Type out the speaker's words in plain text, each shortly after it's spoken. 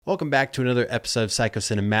Welcome back to another episode of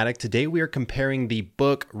Psychocinematic. Today we are comparing the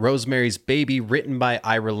book Rosemary's Baby, written by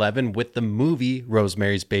Ira Levin, with the movie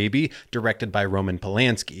Rosemary's Baby, directed by Roman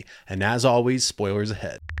Polanski. And as always, spoilers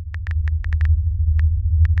ahead.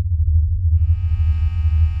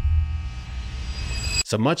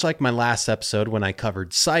 So much like my last episode when I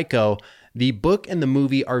covered Psycho, the book and the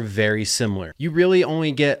movie are very similar. You really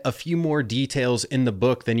only get a few more details in the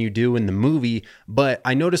book than you do in the movie, but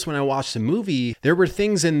I noticed when I watched the movie, there were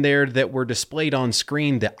things in there that were displayed on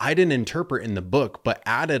screen that I didn't interpret in the book, but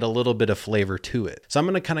added a little bit of flavor to it. So I'm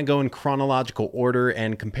going to kind of go in chronological order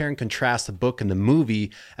and compare and contrast the book and the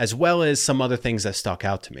movie, as well as some other things that stuck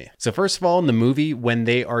out to me. So first of all, in the movie, when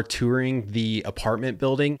they are touring the apartment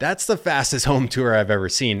building, that's the fastest home tour I've ever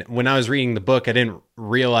seen. When I was reading the book, I didn't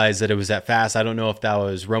realize that it was that fast. I don't know if that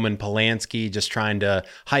was Roman Polanski just trying to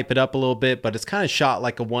hype it up a little bit, but it's kind of shot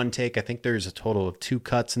like a one take. I think there's a total of 2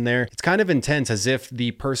 cuts in there. It's kind of intense, as if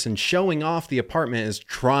the person showing off the apartment is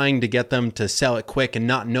trying to get them to sell it quick and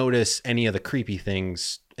not notice any of the creepy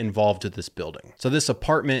things involved with this building. So this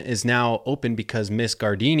apartment is now open because Miss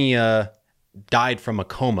Gardenia died from a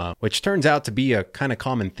coma, which turns out to be a kind of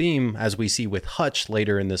common theme, as we see with Hutch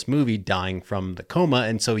later in this movie dying from the coma.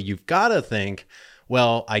 And so you've got to think,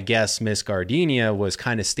 well, I guess Miss Gardenia was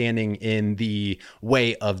kind of standing in the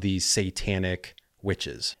way of these satanic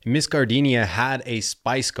witches. Miss Gardenia had a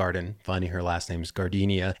spice garden. Funny, her last name is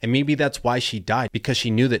Gardenia. And maybe that's why she died, because she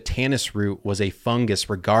knew that tannis root was a fungus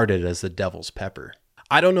regarded as the devil's pepper.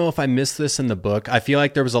 I don't know if I missed this in the book. I feel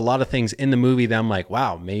like there was a lot of things in the movie that I'm like,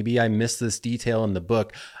 wow, maybe I missed this detail in the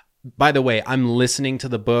book. By the way, I'm listening to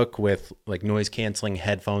the book with like noise canceling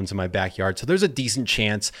headphones in my backyard. So there's a decent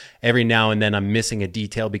chance every now and then I'm missing a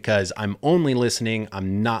detail because I'm only listening,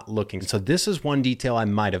 I'm not looking. So this is one detail I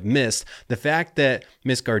might have missed. The fact that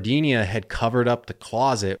Miss Gardenia had covered up the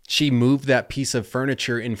closet. She moved that piece of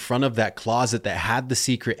furniture in front of that closet that had the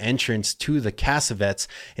secret entrance to the Cassavetes,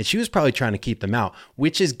 and she was probably trying to keep them out,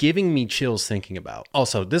 which is giving me chills thinking about.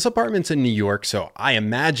 Also, this apartment's in New York, so I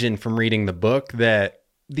imagine from reading the book that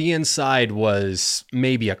the inside was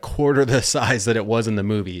maybe a quarter the size that it was in the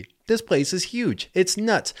movie. This place is huge. It's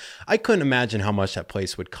nuts. I couldn't imagine how much that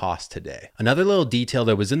place would cost today. Another little detail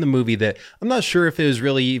that was in the movie that I'm not sure if it was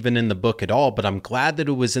really even in the book at all, but I'm glad that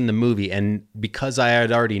it was in the movie. And because I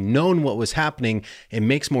had already known what was happening, it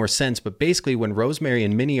makes more sense. But basically, when Rosemary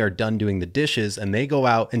and Minnie are done doing the dishes and they go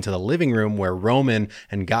out into the living room where Roman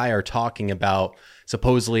and Guy are talking about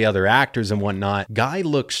supposedly other actors and whatnot, Guy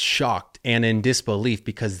looks shocked and in disbelief,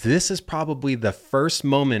 because this is probably the first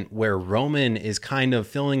moment where Roman is kind of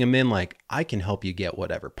filling him in like, I can help you get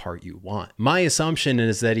whatever part you want. My assumption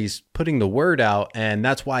is that he's putting the word out, and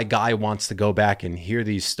that's why Guy wants to go back and hear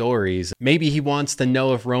these stories. Maybe he wants to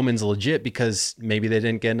know if Roman's legit because maybe they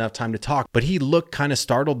didn't get enough time to talk, but he looked kind of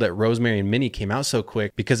startled that Rosemary and Minnie came out so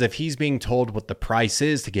quick, because if he's being told what the price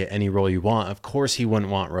is to get any role you want, of course he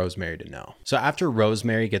wouldn't want Rosemary to know. So after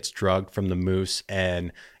Rosemary gets drugged from the moose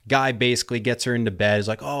and Guy basically gets her into bed, is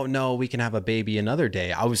like, oh no, we can have a baby another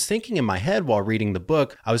day. I was thinking in my head while reading the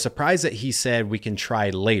book, I was surprised that he said we can try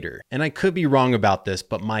later. And I could be wrong about this,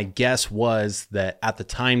 but my guess was that at the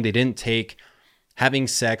time they didn't take having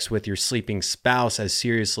sex with your sleeping spouse as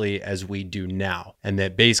seriously as we do now. And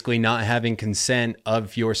that basically not having consent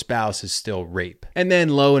of your spouse is still rape. And then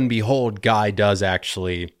lo and behold, Guy does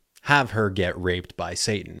actually have her get raped by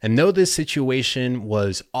Satan. And though this situation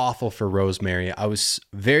was awful for Rosemary, I was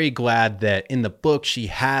very glad that in the book she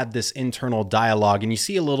had this internal dialogue, and you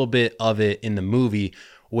see a little bit of it in the movie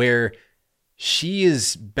where she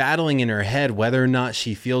is battling in her head whether or not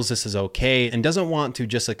she feels this is okay, and doesn't want to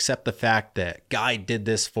just accept the fact that Guy did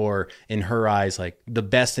this for, in her eyes, like the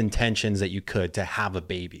best intentions that you could to have a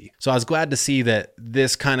baby. So I was glad to see that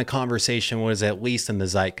this kind of conversation was at least in the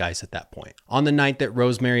zeitgeist at that point. On the night that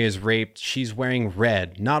Rosemary is raped, she's wearing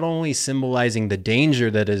red, not only symbolizing the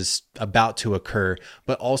danger that is about to occur,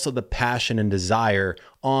 but also the passion and desire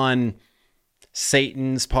on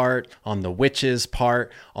Satan's part, on the witch's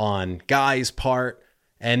part, on Guy's part,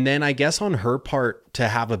 and then I guess on her part to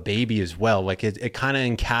have a baby as well. Like it kind of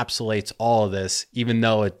encapsulates all of this, even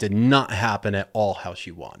though it did not happen at all how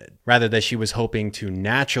she wanted. Rather, that she was hoping to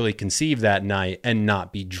naturally conceive that night and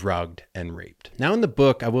not be drugged and raped. Now in the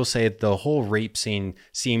book, I will say the whole rape scene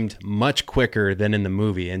seemed much quicker than in the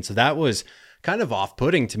movie, and so that was kind of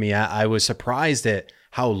off-putting to me. I was surprised at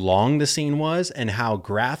how long the scene was and how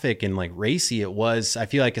graphic and like racy it was. I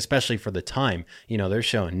feel like, especially for the time, you know, they're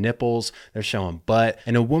showing nipples, they're showing butt,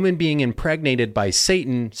 and a woman being impregnated by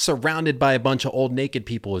Satan surrounded by a bunch of old naked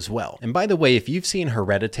people as well. And by the way, if you've seen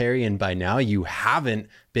Hereditary and by now you haven't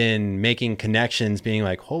been making connections being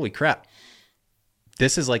like, holy crap,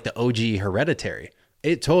 this is like the OG Hereditary.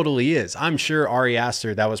 It totally is. I'm sure Ari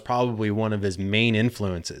Aster, that was probably one of his main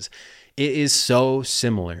influences. It is so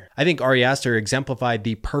similar. I think Ari Aster exemplified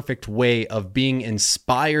the perfect way of being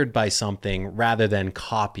inspired by something rather than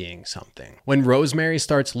copying something. When Rosemary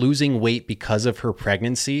starts losing weight because of her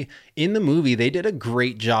pregnancy, in the movie, they did a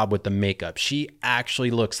great job with the makeup. She actually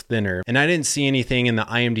looks thinner. And I didn't see anything in the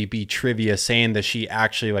IMDb trivia saying that she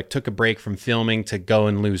actually like took a break from filming to go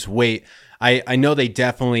and lose weight. I know they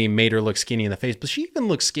definitely made her look skinny in the face, but she even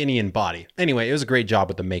looks skinny in body. Anyway, it was a great job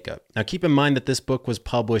with the makeup. Now keep in mind that this book was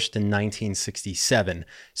published in 1967.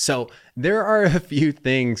 So there are a few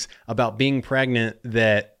things about being pregnant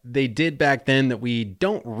that they did back then that we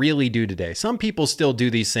don't really do today. Some people still do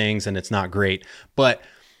these things and it's not great, but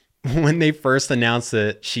when they first announced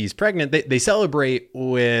that she's pregnant, they celebrate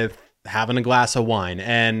with having a glass of wine.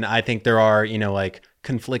 And I think there are, like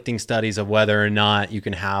conflicting studies of whether or not you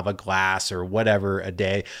can have a glass or whatever a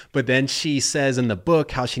day. But then she says in the book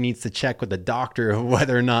how she needs to check with the doctor of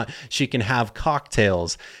whether or not she can have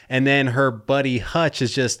cocktails. And then her buddy Hutch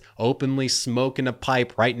is just openly smoking a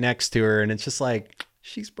pipe right next to her. And it's just like,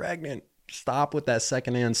 she's pregnant. Stop with that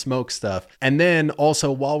secondhand smoke stuff. And then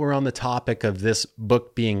also, while we're on the topic of this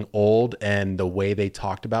book being old and the way they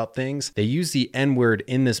talked about things, they use the N-word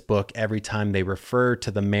in this book every time they refer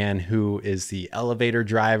to the man who is the elevator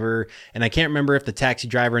driver. And I can't remember if the taxi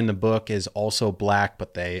driver in the book is also black,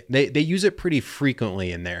 but they use it pretty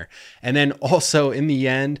frequently in there. And then also in the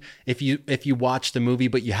end, if you watch the movie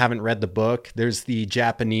but you haven't read the book, there's the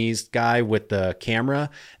Japanese guy with the camera.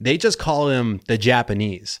 They just call him the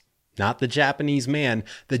Japanese. Not the Japanese man,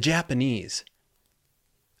 the Japanese.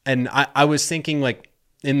 And I was thinking like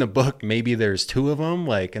in the book, maybe there's two of them,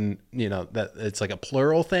 like, and that it's like a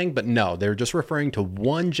plural thing, but no, they're just referring to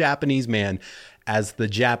one Japanese man as the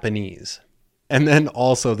Japanese. And then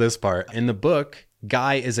also this part in the book,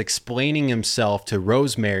 Guy is explaining himself to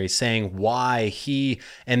Rosemary, saying why he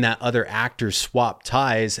and that other actor swapped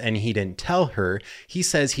ties and he didn't tell her. He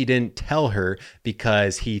says he didn't tell her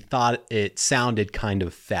because he thought it sounded kind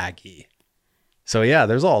of faggy. So yeah,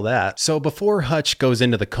 there's all that. So before Hutch goes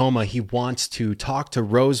into the coma, he wants to talk to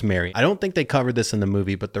Rosemary. I don't think they covered this in the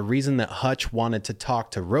movie, but the reason that Hutch wanted to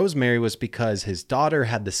talk to Rosemary was because his daughter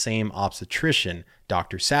had the same obstetrician,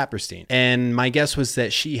 Dr. Saperstein. And my guess was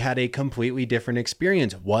that she had a completely different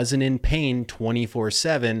experience, wasn't in pain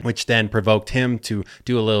 24/7, which then provoked him to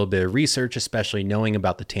do a little bit of research, especially knowing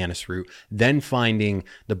about the Tannis root, then finding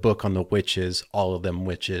the book on the witches, all of them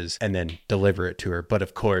witches, and then deliver it to her. But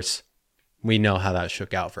of course, we know how that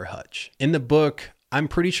shook out for Hutch. In the book, I'm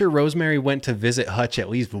pretty sure Rosemary went to visit Hutch at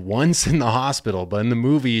least once in the hospital, but in the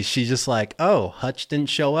movie, she's just like, oh, Hutch didn't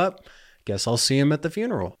show up? Guess I'll see him at the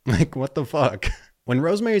funeral. Like, what the fuck? When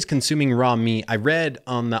Rosemary's consuming raw meat, I read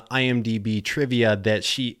on the IMDb trivia that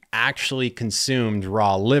she actually consumed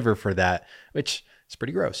raw liver for that, which is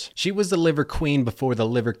pretty gross. She was the liver queen before the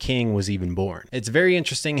liver king was even born. It's very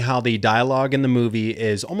interesting how the dialogue in the movie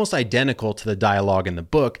is almost identical to the dialogue in the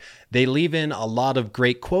book. They leave in a lot of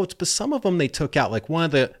great quotes, but some of them they took out. Like one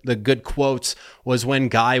of the good quotes was when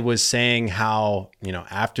Guy was saying how,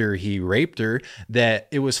 after he raped her, that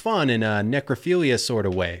it was fun in a necrophilia sort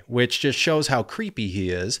of way, which just shows how creepy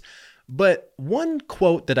he is. But one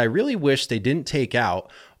quote that I really wish they didn't take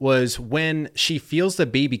out was when she feels the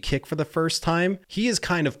baby kick for the first time. He is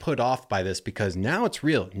kind of put off by this because now it's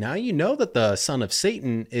real. Now you know that the son of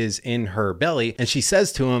Satan is in her belly. And she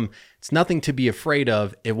says to him, it's nothing to be afraid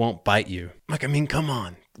of. It won't bite you. Like, I mean, come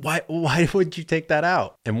on. Why would you take that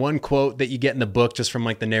out? And one quote that you get in the book just from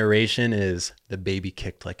like the narration is, the baby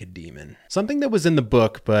kicked like a demon. Something that was in the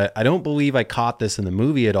book, but I don't believe I caught this in the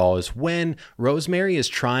movie at all, is when Rosemary is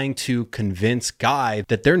trying to convince Guy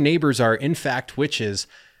that their neighbors are in fact witches.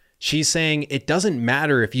 She's saying it doesn't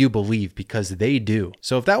matter if you believe because they do.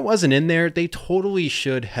 So if that wasn't in there, they totally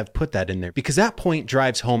should have put that in there because that point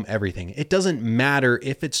drives home everything. It doesn't matter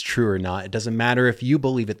if it's true or not. It doesn't matter if you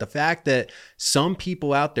believe it. The fact that some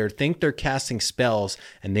people out there think they're casting spells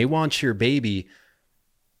and they want your baby,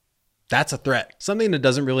 that's a threat. Something that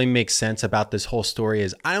doesn't really make sense about this whole story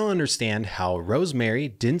is I don't understand how Rosemary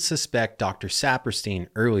didn't suspect Dr. Saperstein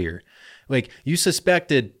earlier. Like, you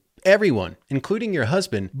suspected everyone, including your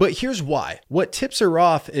husband. But here's why. What tips her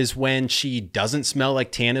off is when she doesn't smell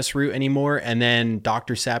like Tannis root anymore. And then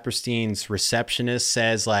Dr. Saperstein's receptionist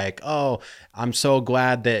says like, oh, I'm so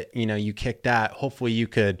glad that, you kicked that. Hopefully you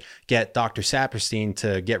could get Dr. Saperstein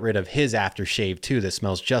to get rid of his aftershave too that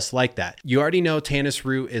smells just like that. You already know Tannis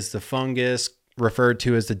root is the fungus referred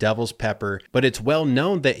to as the devil's pepper, but it's well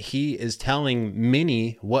known that he is telling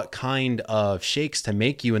Minnie what kind of shakes to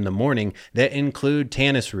make you in the morning that include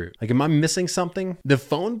tannis root. Like, am I missing something? The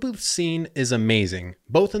phone booth scene is amazing,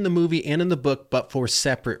 both in the movie and in the book, but for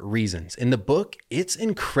separate reasons. In the book, it's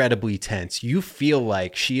incredibly tense. You feel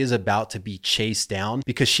like she is about to be chased down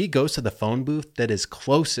because she goes to the phone booth that is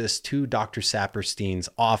closest to Dr. Saperstein's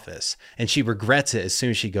office, and she regrets it as soon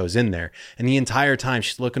as she goes in there. And the entire time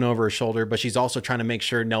she's looking over her shoulder, but she's also trying to make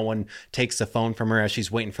sure no one takes the phone from her as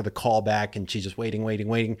she's waiting for the call back, and she's just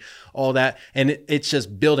waiting, all that. And it's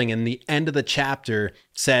just building. And the end of the chapter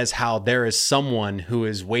says how there is someone who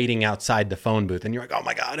is waiting outside the phone booth, and you're like, oh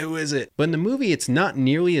my God, who is it? But in the movie, it's not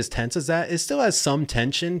nearly as tense as that. It still has some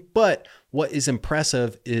tension, but what is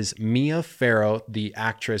impressive is Mia Farrow, the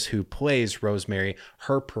actress who plays Rosemary,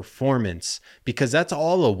 her performance, because that's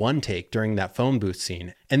all a one take during that phone booth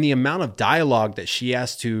scene. And the amount of dialogue that she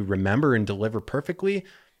has to remember and deliver perfectly,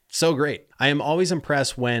 so great. I am always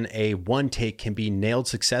impressed when a one take can be nailed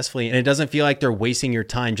successfully and it doesn't feel like they're wasting your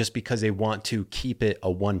time just because they want to keep it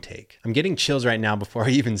a one take. I'm getting chills right now before I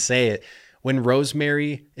even say it. When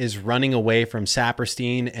Rosemary is running away from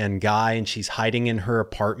Saperstein and Guy and she's hiding in her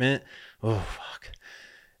apartment, oh fuck.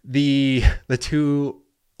 The two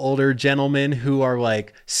older gentlemen who are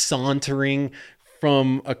like sauntering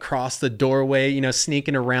from across the doorway,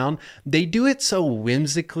 sneaking around. They do it so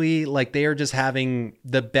whimsically, like they are just having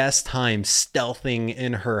the best time stealthing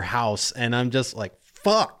in her house. And I'm just like,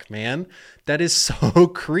 fuck, man, that is so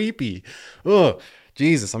creepy. Ugh.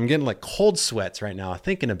 Jesus, I'm getting like cold sweats right now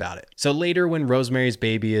thinking about it. So later when Rosemary's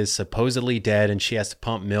baby is supposedly dead and she has to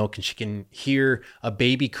pump milk and she can hear a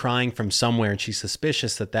baby crying from somewhere and she's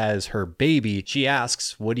suspicious that that is her baby, she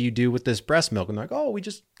asks, what do you do with this breast milk? And they're like, oh, we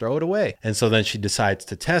just throw it away. And so then she decides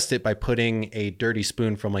to test it by putting a dirty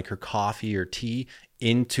spoon from like her coffee or tea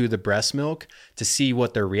into the breast milk to see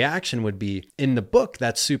what their reaction would be. In the book,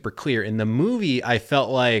 that's super clear. In the movie, I felt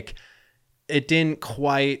like it didn't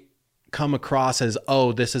quite come across as,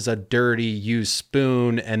 oh, this is a dirty used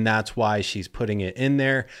spoon and that's why she's putting it in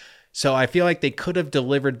there. So I feel like they could have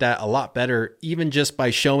delivered that a lot better, even just by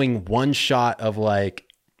showing one shot of like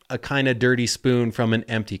a kind of dirty spoon from an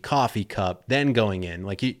empty coffee cup, then going in.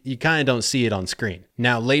 Like you kind of don't see it on screen.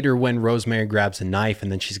 Now later when Rosemary grabs a knife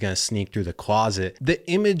and then she's going to sneak through the closet, the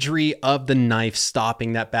imagery of the knife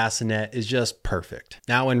stopping that bassinet is just perfect.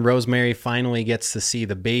 Now when Rosemary finally gets to see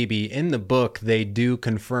the baby, in the book, they do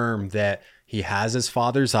confirm that he has his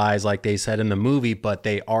father's eyes, like they said in the movie, but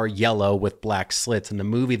they are yellow with black slits. In the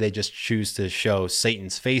movie, they just choose to show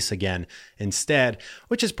Satan's face again instead,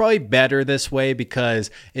 which is probably better this way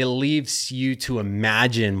because it leaves you to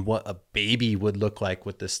imagine what a baby would look like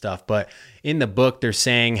with this stuff. But in the book, they're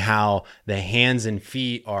saying how the hands and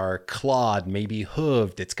feet are clawed, maybe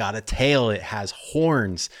hooved. It's got a tail. It has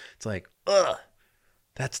horns. It's like, ugh.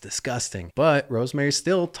 That's disgusting. But Rosemary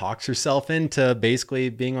still talks herself into basically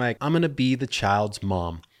being like, I'm going to be the child's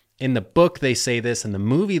mom. In the book, they say this. In the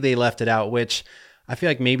movie, they left it out, which I feel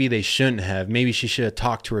like maybe they shouldn't have. Maybe she should have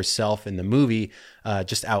talked to herself in the movie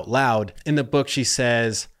just out loud. In the book, she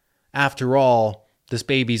says, after all, this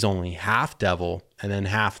baby's only half devil and then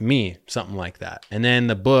half me, something like that. And then in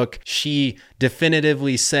the book, she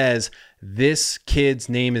definitively says, this kid's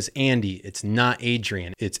name is Andy. It's not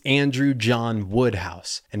Adrian. It's Andrew John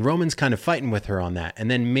Woodhouse. And Roman's kind of fighting with her on that.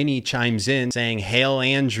 And then Minnie chimes in saying, hail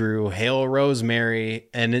Andrew, hail Rosemary.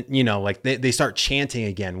 And, like they start chanting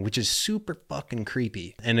again, which is super fucking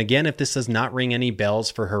creepy. And again, if this does not ring any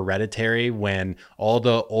bells for Hereditary, when all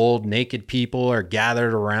the old naked people are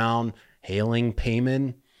gathered around hailing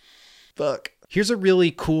Payman, fuck. Here's a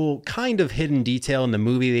really cool kind of hidden detail in the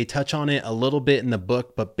movie. They touch on it a little bit in the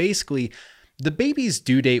book, but basically the baby's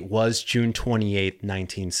due date was June 28th,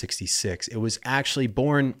 1966. It was actually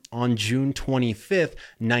born on June 25th,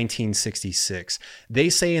 1966. They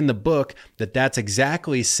say in the book that that's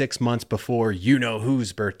exactly 6 months before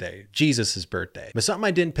you-know-who's birthday, Jesus's birthday. But something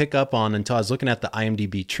I didn't pick up on until I was looking at the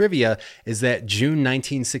IMDb trivia is that June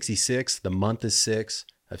 1966, the month is 6,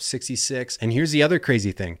 of 66. And here's the other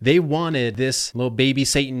crazy thing. They wanted this little baby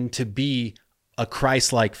Satan to be a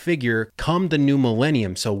Christ-like figure come the new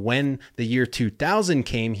millennium. So when the year 2000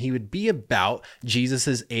 came, he would be about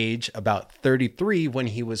Jesus's age, about 33 when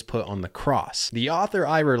he was put on the cross. The author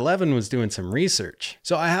Ira Levin was doing some research.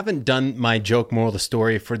 So I haven't done my joke moral of the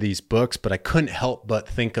story for these books, but I couldn't help but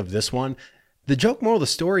think of this one. The joke moral of the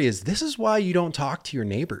story is this is why you don't talk to your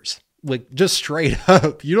neighbors. Like, just straight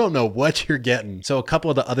up, you don't know what you're getting. So a couple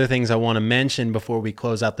of the other things I want to mention before we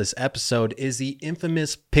close out this episode is the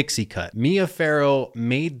infamous pixie cut. Mia Farrow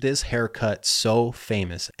made this haircut so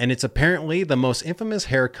famous, and it's apparently the most infamous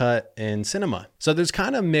haircut in cinema. So there's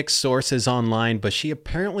kind of mixed sources online, but she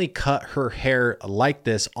apparently cut her hair like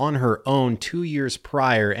this on her own 2 years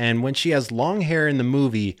prior, and when she has long hair in the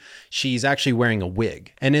movie, she's actually wearing a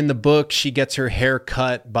wig. And in the book, she gets her hair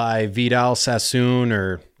cut by Vidal Sassoon,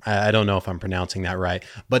 or I don't know if I'm pronouncing that right,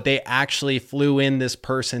 but they actually flew in this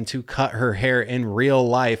person to cut her hair in real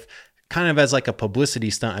life, kind of as like a publicity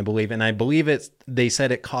stunt, I believe. And I believe they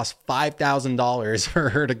said it cost $5,000 for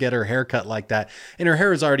her to get her hair cut like that. And her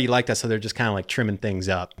hair is already like that, so they're just kind of like trimming things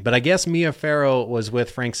up. But I guess Mia Farrow was with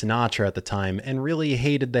Frank Sinatra at the time and really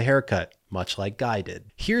hated the haircut, much like Guy did.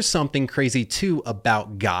 Here's something crazy too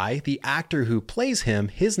about Guy. The actor who plays him,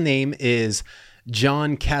 his name is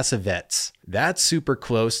John Cassavetes. That's super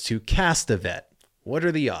close to Castavet. What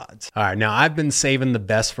are the odds? All right, now I've been saving the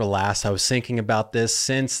best for last. I was thinking about this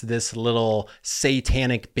since this little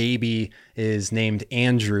satanic baby is named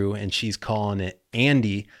Andrew and she's calling it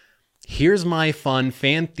Andy. Here's my fun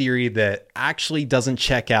fan theory that actually doesn't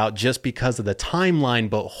check out just because of the timeline,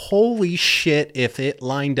 but holy shit, if it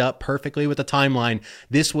lined up perfectly with the timeline,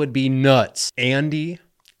 this would be nuts. Andy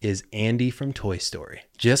is Andy from Toy Story.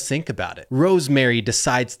 Just think about it. Rosemary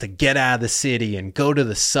decides to get out of the city and go to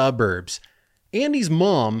the suburbs. Andy's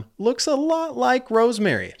mom looks a lot like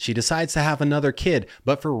Rosemary. She decides to have another kid,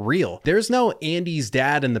 but for real, there's no Andy's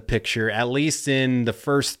dad in the picture, at least in the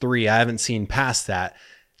first 3. I haven't seen past that.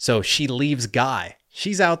 So she leaves Guy.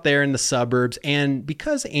 She's out there in the suburbs, and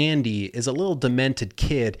because Andy is a little demented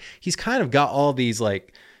kid, he's kind of got all these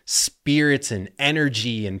like spirits and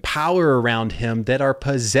energy and power around him that are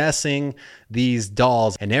possessing these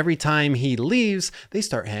dolls. And every time he leaves, they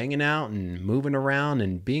start hanging out and moving around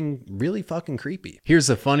and being really fucking creepy. Here's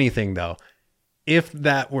the funny thing though. If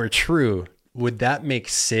that were true, would that make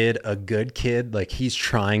Sid a good kid? Like he's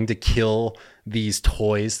trying to kill these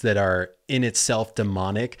toys that are in itself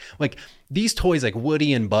demonic. Like these toys like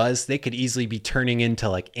Woody and Buzz, they could easily be turning into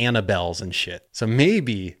like Annabelles and shit. So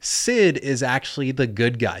maybe Sid is actually the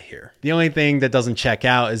good guy here. The only thing that doesn't check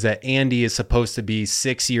out is that Andy is supposed to be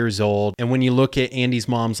 6 years old. And when you look at Andy's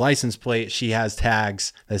mom's license plate, she has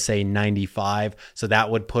tags that say 95. So that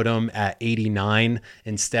would put him at 89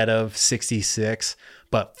 instead of 66.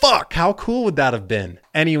 But fuck, how cool would that have been?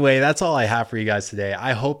 Anyway, that's all I have for you guys today.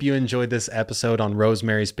 I hope you enjoyed this episode on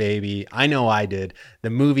Rosemary's Baby. I know I did. The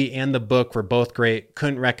movie and the book were both great.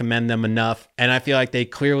 Couldn't recommend them enough. And I feel like they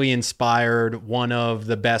clearly inspired one of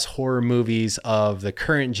the best horror movies of the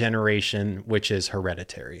current generation, which is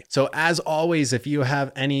Hereditary. So as always, if you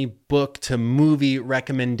have any book to movie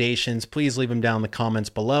recommendations, please leave them down in the comments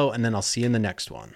below, and then I'll see you in the next one.